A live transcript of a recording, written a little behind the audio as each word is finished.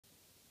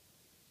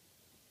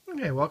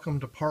Okay, welcome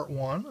to part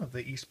one of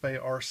the East Bay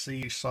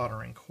RC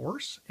soldering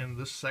course. In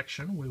this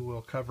section, we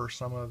will cover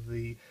some of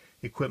the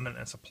equipment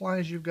and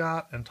supplies you've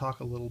got and talk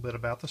a little bit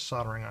about the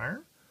soldering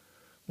iron.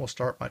 We'll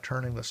start by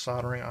turning the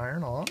soldering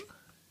iron on.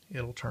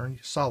 It'll turn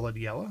solid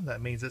yellow.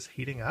 That means it's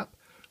heating up.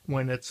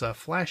 When it's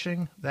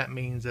flashing, that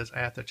means it's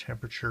at the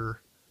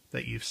temperature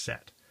that you've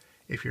set.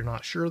 If you're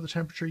not sure of the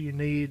temperature you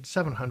need,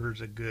 700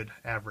 is a good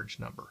average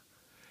number.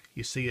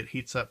 You see it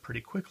heats up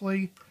pretty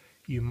quickly.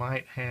 You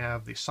might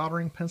have the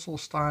soldering pencil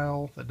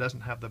style that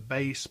doesn't have the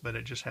base, but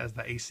it just has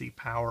the AC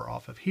power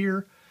off of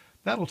here.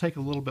 That'll take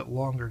a little bit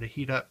longer to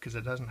heat up because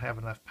it doesn't have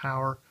enough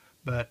power,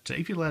 but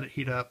if you let it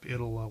heat up,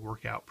 it'll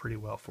work out pretty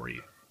well for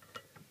you.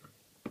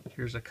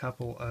 Here's a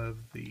couple of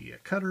the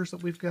cutters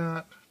that we've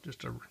got,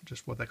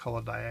 just what they call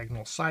a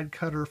diagonal side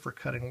cutter for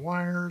cutting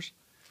wires.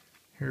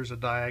 Here's a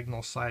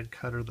diagonal side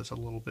cutter that's a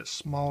little bit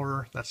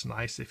smaller. That's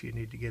nice if you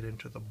need to get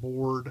into the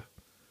board.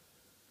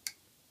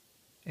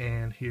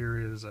 And here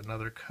is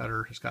another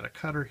cutter. It's got a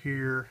cutter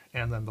here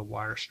and then the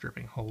wire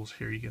stripping holes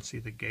here. You can see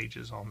the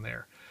gauges on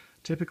there.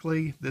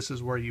 Typically, this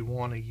is where you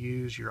want to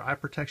use your eye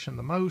protection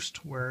the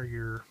most, wear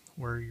your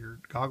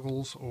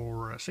goggles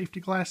or safety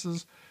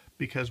glasses,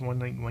 because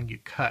when you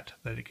cut,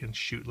 that it can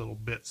shoot little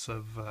bits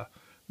of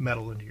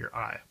metal into your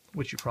eye,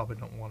 which you probably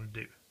don't want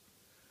to do.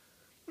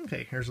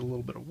 Okay, here's a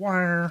little bit of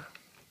wire,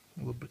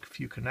 a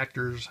few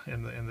connectors.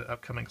 In the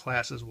upcoming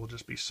classes, we'll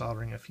just be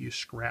soldering a few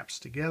scraps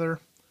together.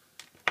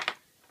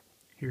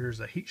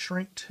 Here's a heat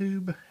shrink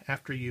tube.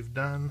 After you've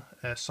done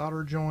a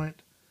solder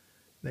joint,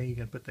 then you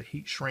can put the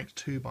heat shrink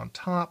tube on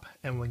top,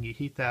 and when you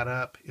heat that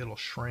up, it'll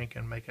shrink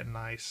and make a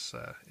nice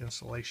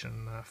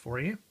insulation for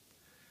you.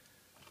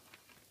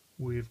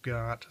 We've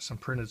got some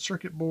printed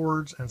circuit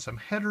boards and some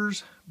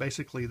headers.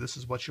 Basically, this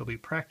is what you'll be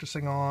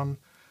practicing on.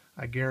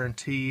 I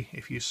guarantee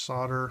if you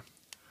solder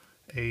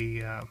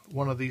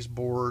one of these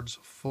boards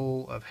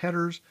full of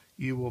headers,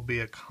 you will be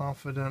a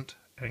confident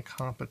and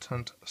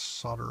competent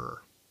solderer.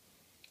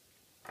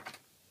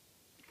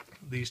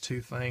 These two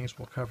things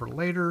we'll cover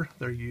later.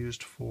 They're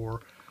used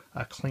for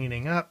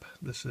cleaning up.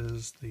 This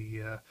is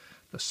the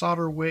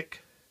solder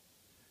wick.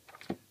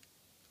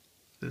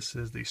 This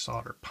is the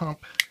solder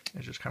pump.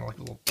 It's just kind of like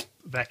a little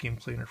vacuum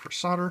cleaner for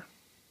solder.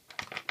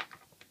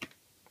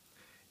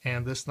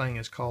 And this thing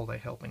is called a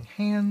helping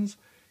hands.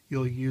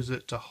 You'll use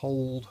it to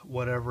hold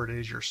whatever it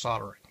is you're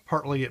soldering.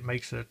 Partly it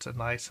makes it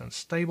nice and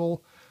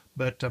stable,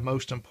 but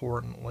most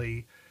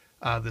importantly,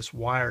 this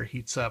wire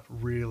heats up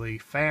really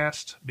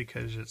fast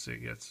because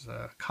it's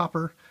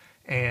copper,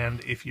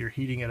 and if you're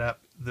heating it up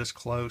this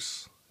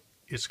close,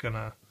 it's going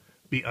to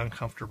be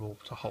uncomfortable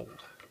to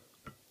hold.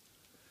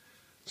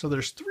 So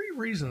there's three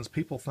reasons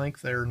people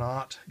think they're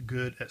not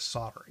good at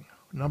soldering.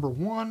 Number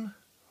one,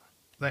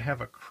 they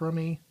have a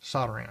crummy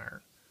soldering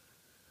iron.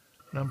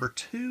 Number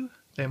two,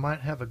 they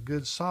might have a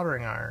good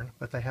soldering iron,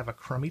 but they have a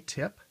crummy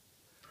tip.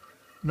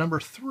 Number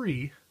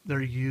three,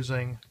 they're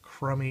using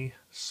crummy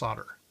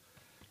solder.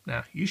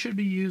 Now, you should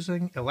be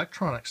using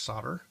electronic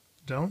solder.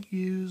 Don't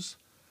use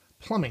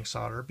plumbing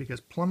solder, because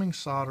plumbing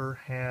solder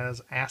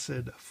has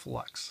acid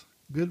flux.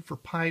 Good for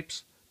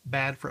pipes,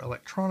 bad for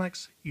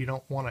electronics. You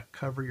don't want to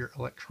cover your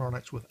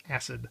electronics with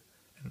acid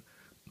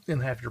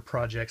and have your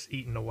projects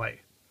eaten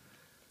away.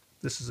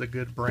 This is a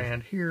good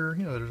brand here.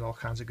 You know, there's all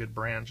kinds of good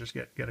brands. Just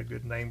get a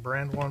good name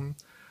brand one.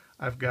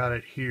 I've got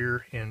it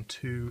here in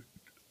two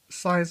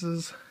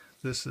sizes.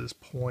 This is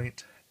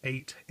 0.8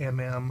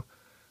 mm.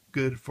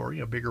 Good for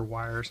bigger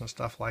wires and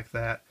stuff like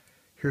that.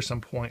 Here's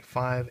some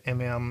 0.5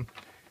 mm.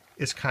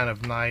 It's kind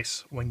of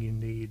nice when you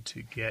need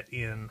to get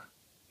in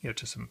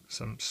to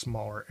some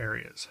smaller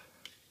areas.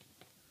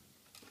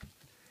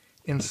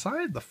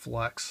 Inside the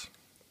flux,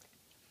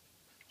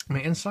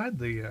 inside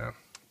the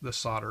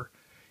solder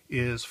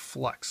is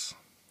flux,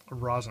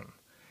 rosin,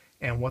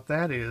 and what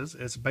that is,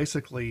 it's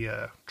basically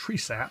tree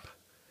sap.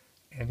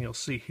 And you'll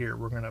see here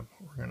we're gonna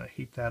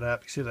heat that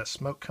up. You see that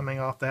smoke coming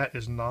off? That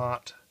is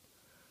not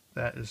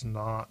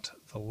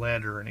the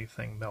lead or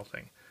anything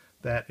melting.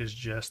 That is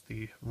just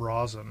the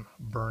rosin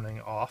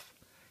burning off,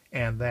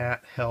 and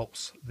that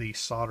helps the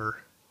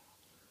solder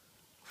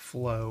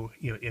flow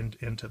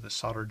into the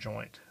solder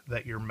joint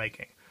that you're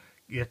making.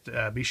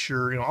 Be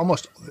sure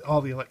almost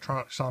all the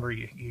electronic solder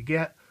you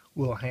get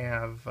will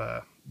have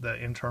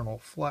the internal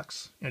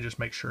flux, and just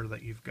make sure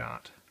that you've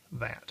got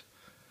that.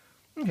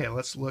 Okay,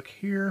 let's look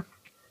here.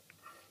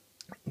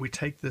 We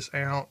take this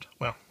out.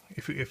 Well,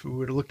 if we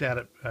would have looked at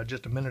it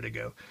just a minute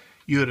ago,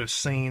 you would have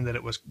seen that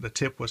the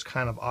tip was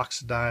kind of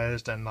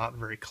oxidized and not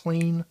very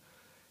clean.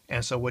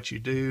 And so what you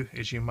do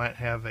is you might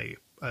have a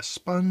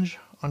sponge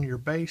on your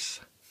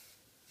base.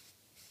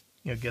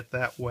 Get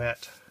that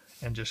wet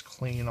and just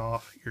clean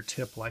off your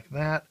tip like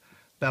that.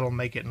 That'll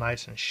make it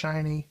nice and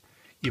shiny.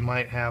 You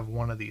might have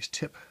one of these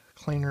tip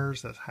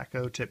cleaners, that's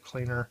Haco tip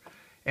cleaner,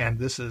 and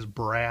this is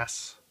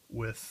brass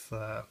with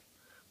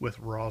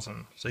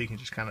rosin, so you can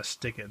just kind of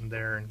stick it in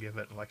there and give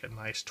it like a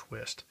nice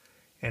twist,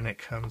 and it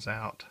comes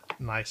out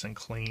nice and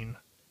clean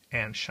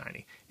and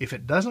shiny. If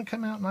it doesn't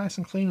come out nice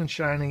and clean and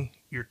shiny,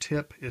 your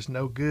tip is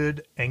no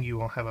good and you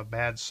will have a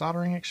bad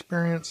soldering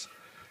experience.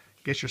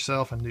 Get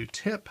yourself a new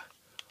tip.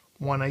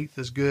 1/8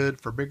 is good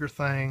for bigger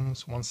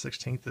things.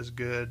 1/16 is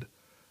good,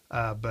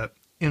 but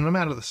no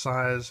matter the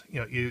size,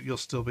 you'll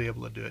still be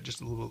able to do it,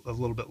 just a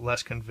little bit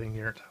less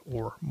convenient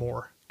or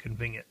more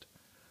convenient.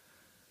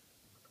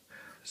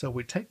 So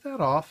we take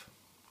that off,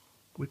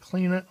 we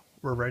clean it,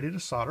 we're ready to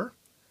solder,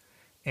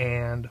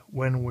 and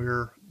when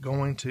we're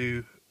going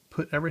to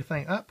put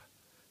everything up,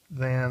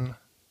 then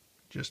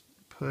just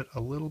put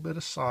a little bit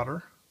of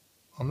solder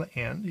on the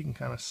end. You can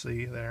kind of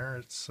see there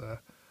it's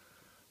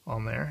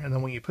on there, and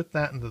then when you put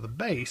that into the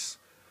base,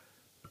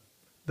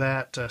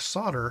 that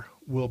solder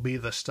will be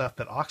the stuff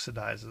that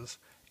oxidizes,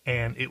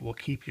 and it will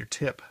keep your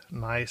tip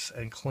nice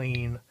and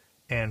clean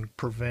and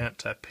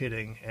prevent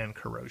pitting and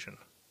corrosion.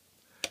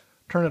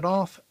 Turn it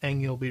off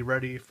and you'll be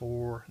ready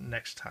for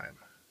next time.